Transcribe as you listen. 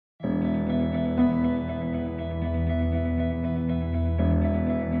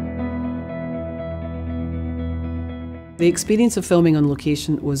The experience of filming on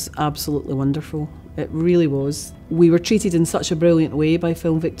location was absolutely wonderful. It really was. We were treated in such a brilliant way by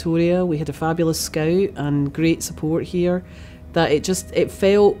Film Victoria. We had a fabulous scout and great support here that it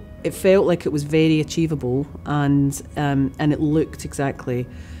felt like it was very achievable, and it looked exactly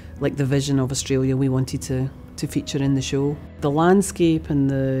like the vision of Australia we wanted to feature in the show. The landscape and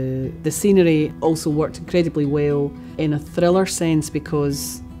the scenery also worked incredibly well in a thriller sense,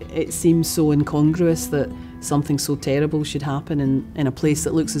 because it seems so incongruous that something so terrible should happen in a place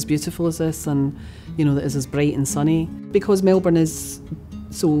that looks as beautiful as this, and that is as bright and sunny. Because Melbourne is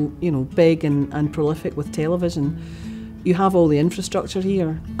so big and prolific with television, you have all the infrastructure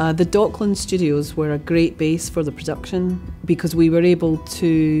here. The Dockland studios were a great base for the production, because we were able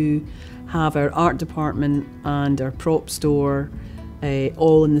to have our art department and our prop store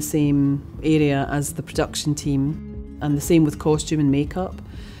all in the same area as the production team, and the same with costume and makeup.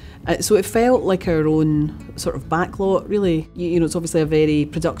 So it felt like our own sort of backlot, really. It's obviously a very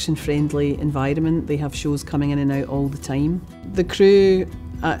production-friendly environment. They have shows coming in and out all the time. The crew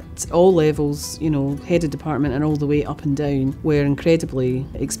at all levels, head of department and all the way up and down, were incredibly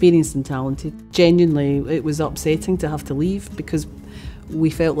experienced and talented. Genuinely, it was upsetting to have to leave, because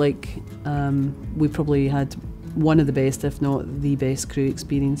we felt like we probably had one of the best, if not the best, crew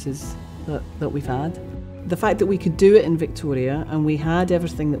experiences that we've had. The fact that we could do it in Victoria, and we had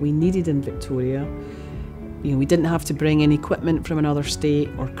everything that we needed in Victoria, we didn't have to bring in equipment from another state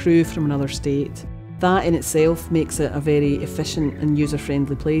or crew from another state. That in itself makes it a very efficient and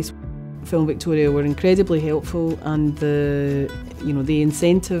user-friendly place. Film Victoria were incredibly helpful, and the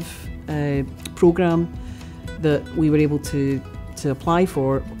incentive programme that we were able to apply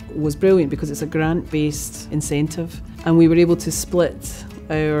for was brilliant, because it's a grant-based incentive, and we were able to split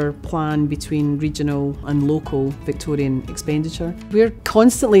our plan between regional and local Victorian expenditure. We're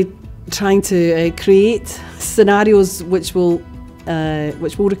constantly trying to create scenarios which will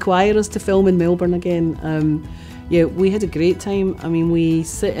require us to film in Melbourne again. Yeah, we had a great time. I mean, we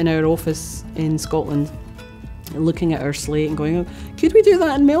sit in our office in Scotland looking at our slate and going, could we do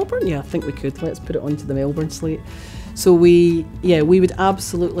that in Melbourne? Yeah, I think we could. Let's put it onto the Melbourne slate. So we would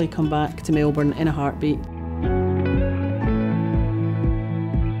absolutely come back to Melbourne in a heartbeat.